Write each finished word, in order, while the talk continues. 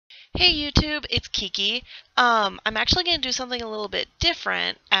Hey YouTube, it's Kiki. I'm actually going to do something a little bit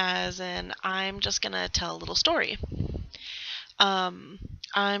different, as in I'm just going to tell a little story. Um,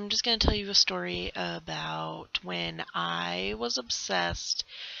 I'm just going to tell you a story about when I was obsessed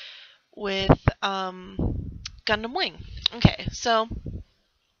with Gundam Wing. Okay, so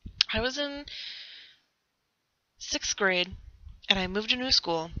I was in 6th grade and I moved to a new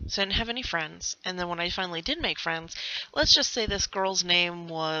school, so I didn't have any friends. And then when I finally did make friends, let's just say this girl's name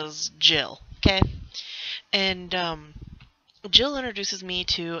was Jill, okay? And Jill introduces me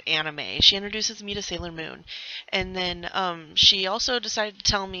to anime. She introduces me to Sailor Moon. And then she also decided to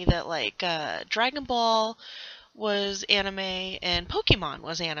tell me that Dragon Ball was anime and Pokemon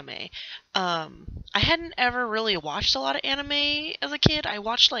was anime. I hadn't ever really watched a lot of anime as a kid. I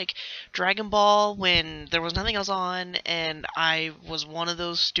watched Dragon Ball when there was nothing else on, and I was one of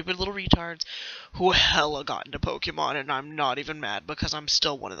those stupid little retards who hella got into Pokemon, and I'm not even mad because I'm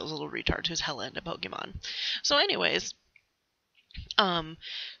still one of those little retards who's hella into Pokemon. So anyways,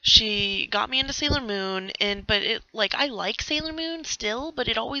 she got me into Sailor Moon, and but it I like Sailor Moon still, but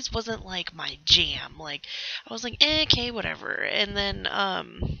it always wasn't like my jam. I was like, okay, whatever. And then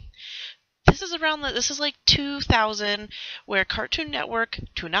this is like 2000, where Cartoon Network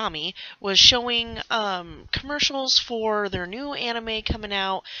Toonami was showing commercials for their new anime coming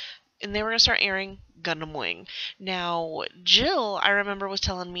out, and they were going to start airing Gundam Wing. Now, Jill, I remember, was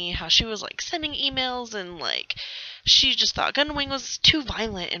telling me how she was sending emails, and she just thought Gundam Wing was too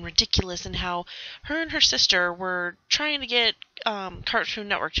violent and ridiculous, and how her and her sister were trying to get Cartoon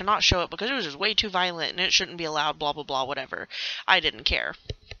Network to not show it because it was just way too violent and it shouldn't be allowed, blah blah blah, whatever. I didn't care.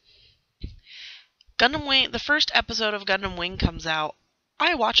 Gundam Wing, the first episode of Gundam Wing comes out.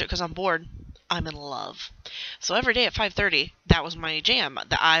 I watch it because I'm bored. I'm in love. So every day at 5:30, that was my jam.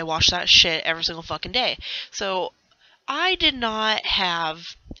 I watched that shit every single fucking day. So I did not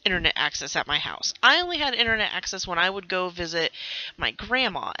have internet access at my house. I only had internet access when I would go visit my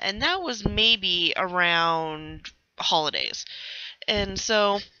grandma, and that was maybe around holidays. And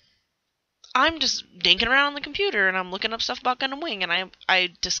so I'm just dinking around on the computer and I'm looking up stuff about Gundam Wing, and I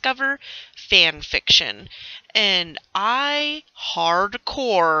discover fan fiction. And I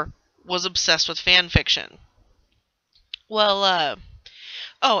hardcore was obsessed with fan fiction. Well,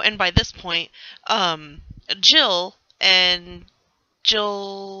 oh, and by this point, Jill and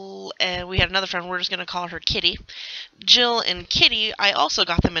we had another friend, we're just going to call her Kitty. Jill and Kitty, I also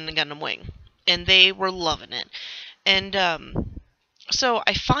got them into Gundam Wing, and they were loving it. And so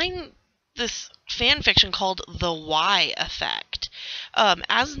I find this fan fiction called the Y effect.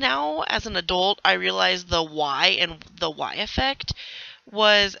 As an adult, I realize the Y and the Y effect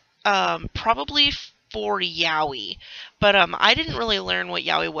was probably for Yaoi, but I didn't really learn what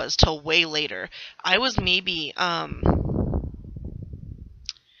Yaoi was till way later. I was maybe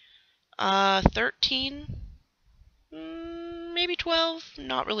 13, maybe 12,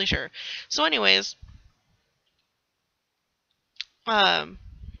 not really sure. So anyways, oh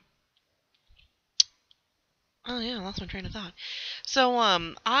yeah, I lost my train of thought. So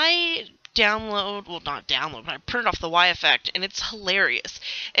I not download, but I printed off the Y effect, and it's hilarious.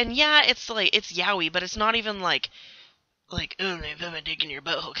 And yeah, it's yaoi, but it's not even oh, they put my dick in your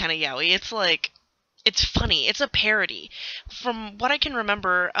butthole kind of yaoi. It's funny. It's a parody. From what I can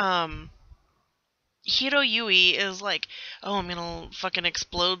remember, Hiro Yui is oh, I'm gonna fucking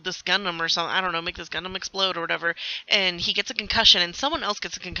explode this Gundam or something. I don't know, make this Gundam explode or whatever. And he gets a concussion, and someone else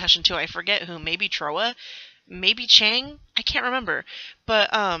gets a concussion too. I forget who. Maybe Troa, maybe Chang. I can't remember. But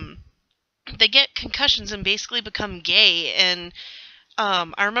they get concussions and basically become gay. And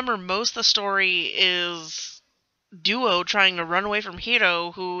I remember most of the story is Duo trying to run away from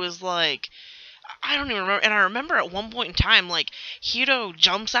Hiro, who is I don't even remember. And I remember at one point in time, Hiro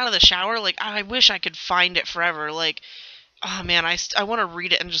jumps out of the shower. I wish I could find it forever. Oh man, I want to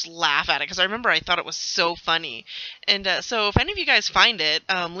read it and just laugh at it, because I remember I thought it was so funny. And so if any of you guys find it,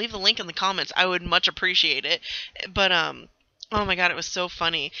 leave the link in the comments. I would much appreciate it. But oh my god, it was so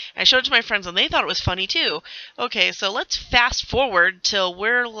funny. I showed it to my friends and they thought it was funny too. Okay, so let's fast forward till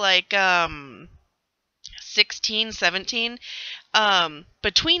we're 16, 17.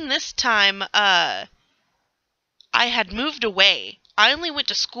 Between this time, I had moved away. I only went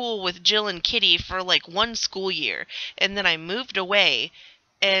to school with Jill and Kitty for one school year, and then I moved away,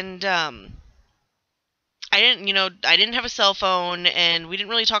 and I didn't have a cell phone, and we didn't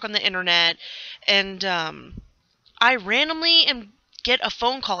really talk on the internet, and I randomly get a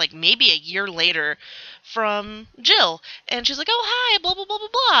phone call maybe a year later from Jill, and she's like, "Oh hi, blah blah blah blah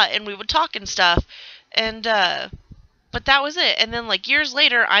blah," and we would talk and stuff, and but that was it. And then years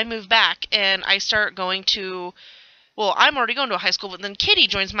later, I moved back, and I start going to, well, I'm already going to a high school, but then Kitty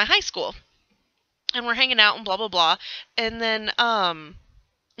joins my high school. And we're hanging out and blah, blah, blah. And then,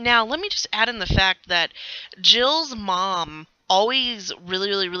 now let me just add in the fact that Jill's mom always really,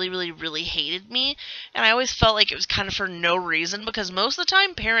 really, really, really, really hated me. And I always felt like it was kind of for no reason, because most of the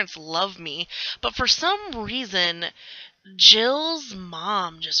time parents love me. But for some reason, Jill's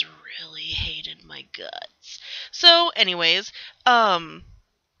mom just really hated my guts. So, anyways, so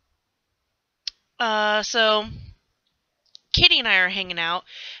Kitty and I are hanging out,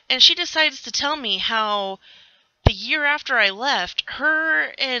 and she decides to tell me how the year after I left,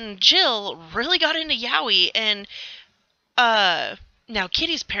 her and Jill really got into Yaoi, and now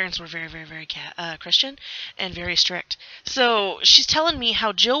Kitty's parents were very, very, very Christian and very strict. So she's telling me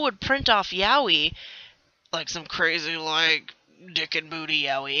how Jill would print off Yaoi, like some crazy, like, dick and booty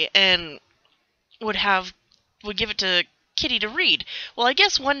Yaoi, and would give it to Kitty to read. Well, I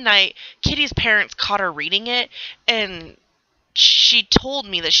guess one night Kitty's parents caught her reading it, and she told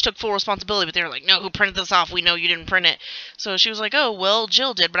me that she took full responsibility, but they were like, no, who printed this off? We know you didn't print it. So she was like, oh, well,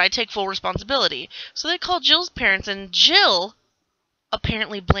 Jill did, but I take full responsibility. So they called Jill's parents, and Jill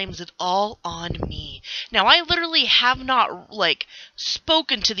apparently blames it all on me. Now, I literally have not, like,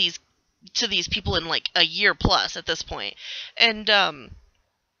 spoken to these people in, like, a year plus at this point. And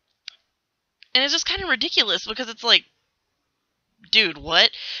it's just kind of ridiculous, because it's like, dude,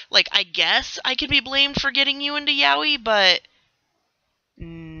 what? Like, I guess I could be blamed for getting you into Yaoi, but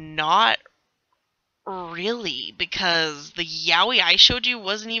not really, because the Yaoi I showed you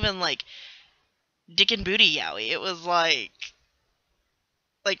wasn't even, like, dick and booty Yaoi. It was, like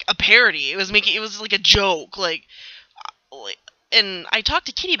a parody. It was like a joke, and I talked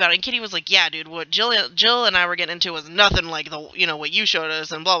to Kitty about it, and Kitty was like, yeah, dude, what Jill and I were getting into was nothing like what you showed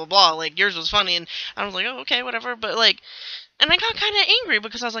us, and blah, blah, blah, like, yours was funny, and I was like, oh, okay, whatever, but, like, and I got kind of angry,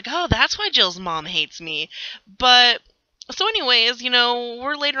 because I was like, oh, that's why Jill's mom hates me. But so anyways,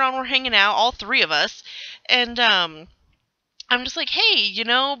 we're hanging out, all three of us, and I'm just like, hey,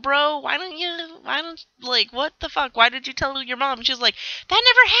 bro, why don't, like, what the fuck? Why did you tell your mom? And she was like, that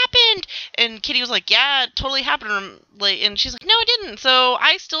never happened. And Kitty was like, yeah, it totally happened. And she's like, no, it didn't. So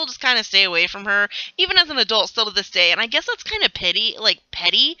I still just kind of stay away from her, even as an adult, still to this day. And I guess that's kind of petty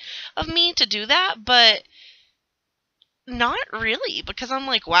of me to do that, but not really, because I'm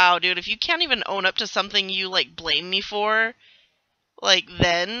like, wow, dude, if you can't even own up to something you, like, blame me for, like,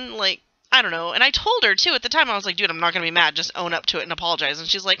 then, like, I don't know. And I told her, too, at the time, I was like, dude, I'm not gonna be mad, just own up to it and apologize. And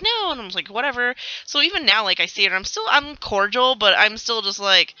she's like, no, and I was like, whatever. So even now, like, I see her, I'm cordial, but I'm still just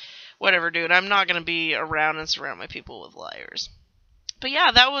like, whatever, dude, I'm not gonna be around and surround my people with liars. But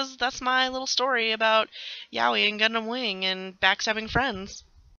yeah, that's my little story about Yaoi and Gundam Wing and backstabbing friends.